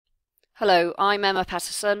Hello, I'm Emma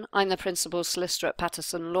Patterson. I'm the Principal Solicitor at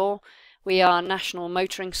Patterson Law. We are national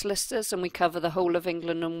motoring solicitors and we cover the whole of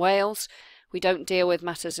England and Wales. We don't deal with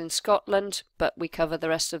matters in Scotland, but we cover the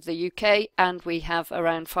rest of the UK, and we have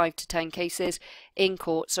around 5 to 10 cases in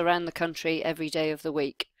courts around the country every day of the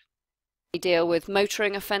week. We deal with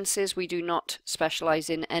motoring offences. We do not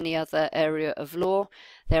specialise in any other area of law.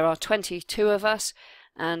 There are 22 of us,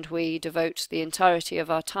 and we devote the entirety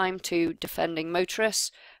of our time to defending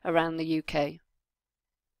motorists around the UK.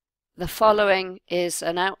 The following is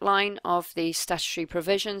an outline of the statutory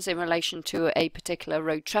provisions in relation to a particular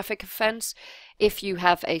road traffic offence. If you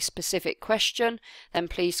have a specific question, then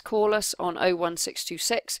please call us on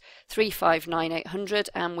 01626 359 800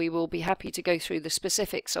 and we will be happy to go through the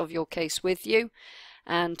specifics of your case with you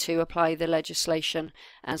and to apply the legislation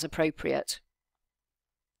as appropriate.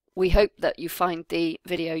 We hope that you find the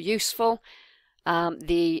video useful.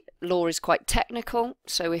 The law is quite technical,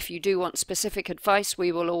 so if you do want specific advice,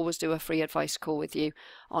 we will always do a free advice call with you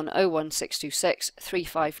on 01626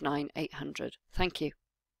 359 800. Thank you.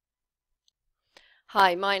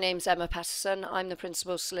 Hi, my name's Emma Patterson. I'm the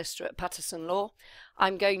Principal Solicitor at Patterson Law.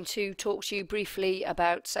 I'm going to talk to you briefly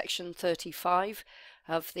about Section 35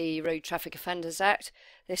 of the Road Traffic Offenders Act.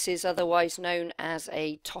 This is otherwise known as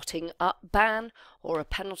a totting up ban or a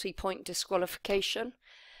penalty point disqualification.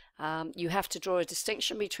 You have to draw a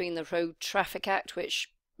distinction between the Road Traffic Act, which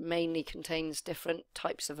mainly contains different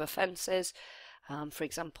types of offences. For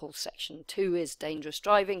example, Section 2 is dangerous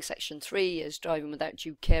driving, Section 3 is driving without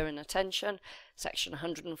due care and attention, Section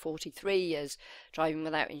 143 is driving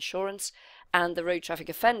without insurance, and the Road Traffic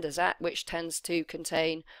Offenders Act, which tends to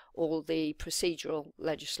contain all the procedural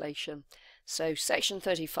legislation. So Section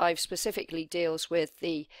 35 specifically deals with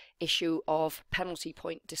the issue of penalty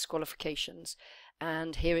point disqualifications,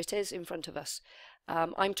 and here it is in front of us.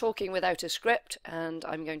 I'm talking without a script and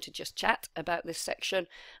I'm going to just chat about this section,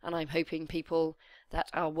 and I'm hoping people that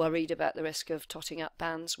are worried about the risk of totting up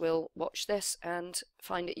bans will watch this and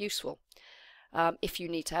find it useful. If you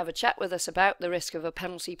need to have a chat with us about the risk of a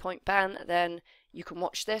penalty point ban, then you can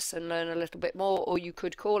watch this and learn a little bit more, or you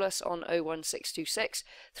could call us on 01626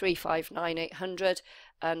 359 800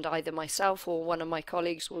 and either myself or one of my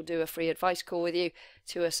colleagues will do a free advice call with you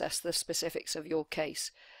to assess the specifics of your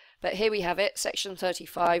case. But here we have it, Section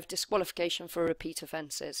 35, disqualification for repeat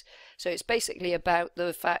offences. So it's basically about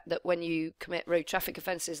the fact that when you commit road traffic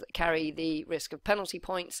offences that carry the risk of penalty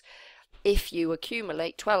points, if you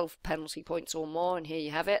accumulate 12 penalty points or more, and here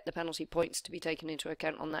you have it, the penalty points to be taken into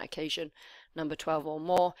account on that occasion, number 12 or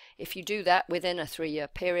more, if you do that within a 3-year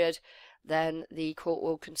period, then the court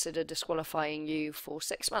will consider disqualifying you for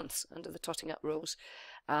 6 months under the totting up rules.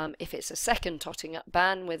 If it's a second totting up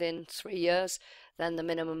ban within 3 years, then the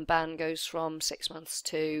minimum ban goes from 6 months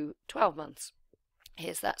to 12 months.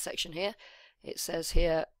 Here's that section here. It says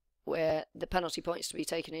here where the penalty points to be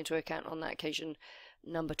taken into account on that occasion,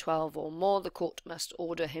 number 12 or more, the court must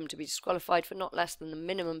order him to be disqualified for not less than the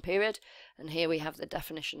minimum period. And here we have the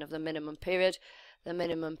definition of the minimum period. The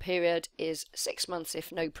minimum period is 6 months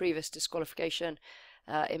if no previous disqualification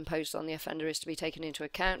imposed on the offender is to be taken into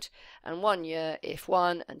account, and 1 year if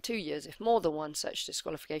one, and 2 years if more than one such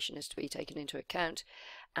disqualification is to be taken into account.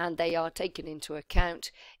 And they are taken into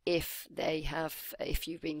account if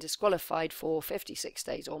you've been disqualified for 56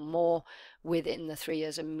 days or more within the 3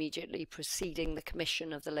 years immediately preceding the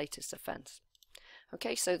commission of the latest offence.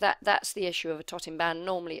 Okay, so that's the issue of a totting ban.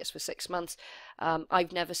 Normally it's for 6 months.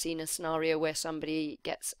 I've never seen a scenario where somebody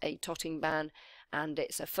gets a totting ban and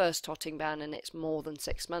it's a first totting ban and it's more than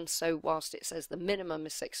 6 months. So whilst it says the minimum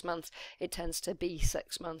is 6 months, it tends to be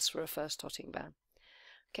 6 months for a first totting ban.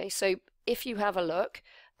 Okay, so if you have a look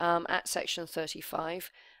at Section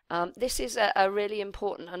 35, this is a really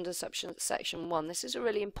important under Section 1. This is a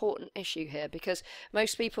really important issue here because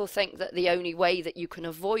most people think that the only way that you can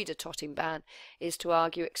avoid a totting ban is to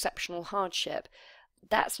argue exceptional hardship.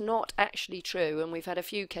 That's not actually true, and we've had a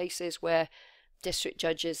few cases where district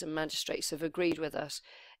judges and magistrates have agreed with us.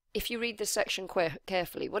 If you read this section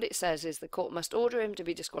carefully, what it says is the court must order him to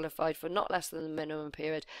be disqualified for not less than the minimum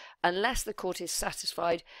period unless the court is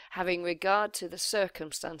satisfied, having regard to the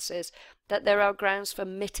circumstances, that there are grounds for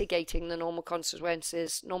mitigating the normal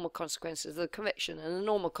consequences of the conviction, and the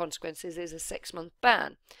normal consequences is a 6-month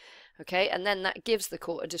ban. Okay, and then that gives the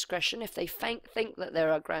court a discretion, if they think that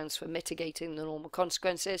there are grounds for mitigating the normal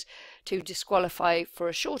consequences, to disqualify for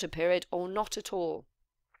a shorter period or not at all.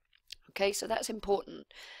 Okay, so that's important.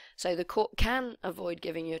 So the court can avoid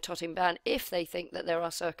giving you a Totting ban if they think that there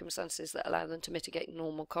are circumstances that allow them to mitigate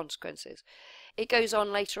normal consequences. It goes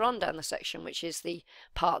on later on down the section, which is the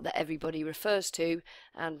part that everybody refers to,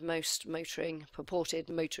 and most purported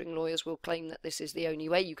motoring lawyers will claim that this is the only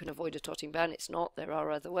way you can avoid a Totting ban. It's not, there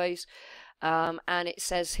are other ways. And it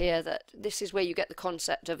says here that this is where you get the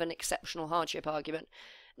concept of an exceptional hardship argument.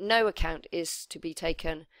 No account is to be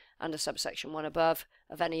taken under subsection 1 above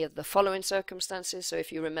of any of the following circumstances. So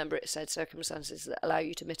if you remember, it said circumstances that allow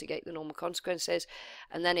you to mitigate the normal consequences,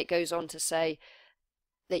 and then it goes on to say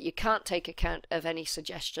that you can't take account of any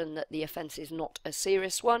suggestion that the offence is not a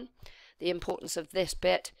serious one. The importance of this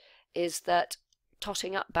bit is that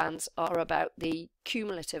totting up bans are about the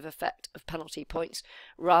cumulative effect of penalty points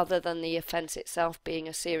rather than the offence itself being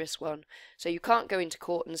a serious one. So you can't go into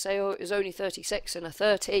court and say, oh, it was only 36 and a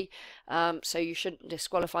 30, so you shouldn't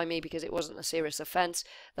disqualify me because it wasn't a serious offence.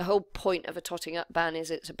 The whole point of a totting up ban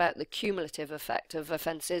is it's about the cumulative effect of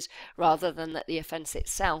offences rather than that the offence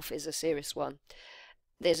itself is a serious one.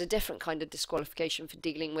 There's a different kind of disqualification for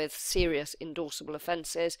dealing with serious endorsable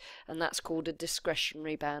offences, and that's called a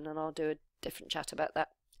discretionary ban, and I'll do a different chat about that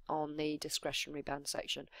on the discretionary ban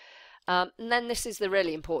section. And then this is the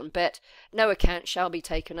really important bit. No account shall be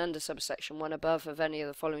taken under subsection 1 above of any of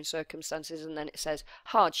the following circumstances, and then it says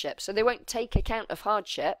hardship. So they won't take account of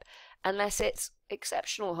hardship unless it's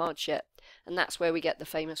exceptional hardship, and that's where we get the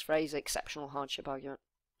famous phrase exceptional hardship argument.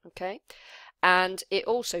 Okay? And it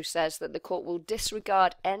also says that the court will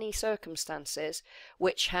disregard any circumstances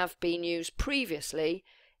which have been used previously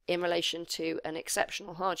in relation to an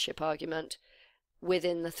exceptional hardship argument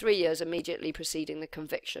within the 3 years immediately preceding the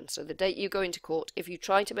conviction. So the date you go into court, if you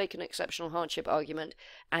try to make an exceptional hardship argument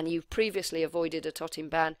and you've previously avoided a Totting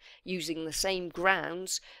ban using the same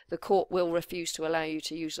grounds, the court will refuse to allow you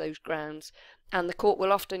to use those grounds. And the court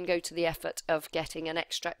will often go to the effort of getting an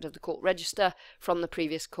extract of the court register from the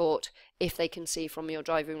previous court if they can see from your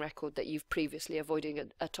driving record that you've previously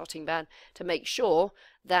avoided a Totting ban to make sure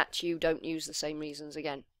that you don't use the same reasons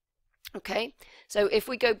again. Okay, so if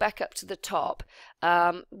we go back up to the top,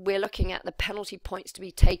 we're looking at the penalty points to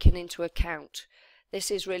be taken into account.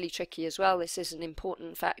 This is really tricky as well. This is an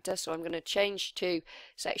important factor, so I'm going to change to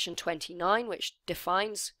section 29, which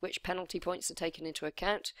defines which penalty points are taken into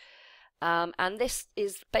account. And this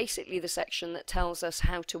is basically the section that tells us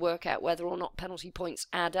how to work out whether or not penalty points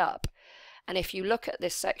add up. And if you look at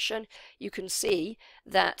this section, you can see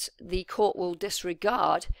that the court will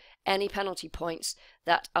disregard any penalty points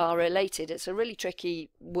that are related. It's a really trickily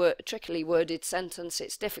worded sentence.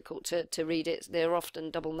 It's difficult to read it. There are often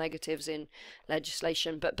double negatives in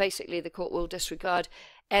legislation, but basically the court will disregard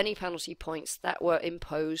any penalty points that were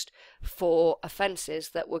imposed for offences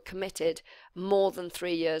that were committed more than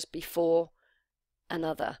 3 years before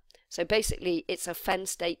another. So basically it's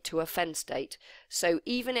offence date to offence date. So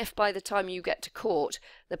even if by the time you get to court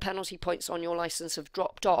the penalty points on your licence have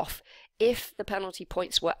dropped off, if the penalty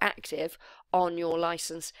points were active on your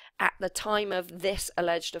licence at the time of this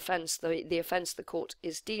alleged offence, the offence the court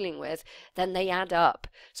is dealing with, then they add up.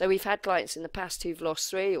 So we've had clients in the past who've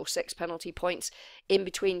lost 3 or 6 penalty points in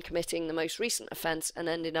between committing the most recent offence and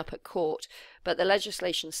ending up at court. But the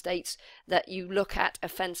legislation states that you look at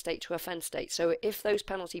offence date to offence date. So if those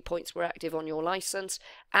penalty points were active on your licence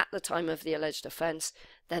at the time of the alleged offence,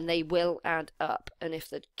 then they will add up. And if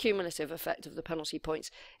the cumulative effect of the penalty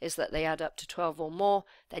points is that they add up to 12 or more,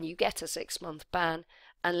 then you get a 6-month ban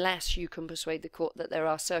unless you can persuade the court that there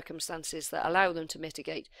are circumstances that allow them to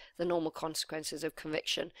mitigate the normal consequences of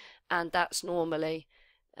conviction. And that's normally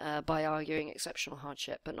by arguing exceptional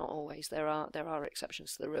hardship, but not always. There are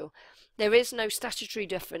exceptions to the rule. There is no statutory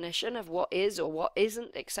definition of what is or what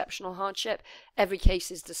isn't exceptional hardship. Every case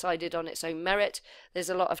is decided on its own merit. There's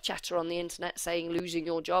a lot of chatter on the internet saying losing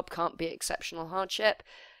your job can't be exceptional hardship.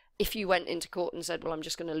 If you went into court and said, well, I'm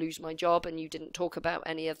just going to lose my job, and you didn't talk about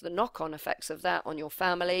any of the knock-on effects of that on your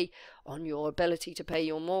family, on your ability to pay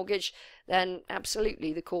your mortgage, then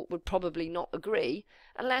absolutely the court would probably not agree,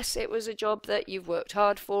 unless it was a job that you've worked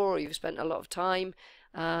hard for or you've spent a lot of time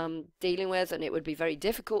dealing with, and it would be very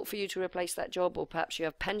difficult for you to replace that job, or perhaps you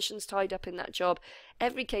have pensions tied up in that job.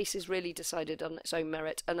 Every case is really decided on its own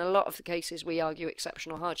merit, and a lot of the cases we argue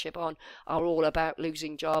exceptional hardship on are all about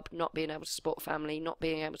losing job, not being able to support family, not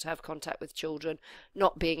being able to have contact with children,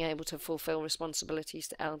 not being able to fulfil responsibilities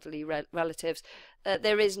to elderly relatives.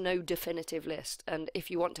 There is no definitive list, and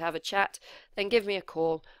if you want to have a chat, then give me a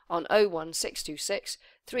call on 01626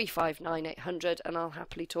 359 800, and I'll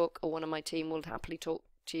happily talk, or one of my team will happily talk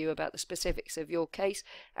to you about the specifics of your case,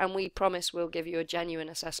 and we promise we'll give you a genuine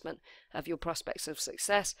assessment of your prospects of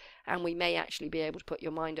success, and we may actually be able to put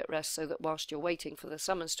your mind at rest so that whilst you're waiting for the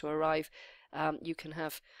summons to arrive, you can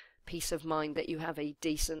have peace of mind that you have a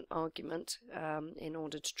decent argument in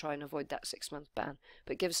order to try and avoid that 6-month ban.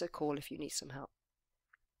 But give us a call if you need some help.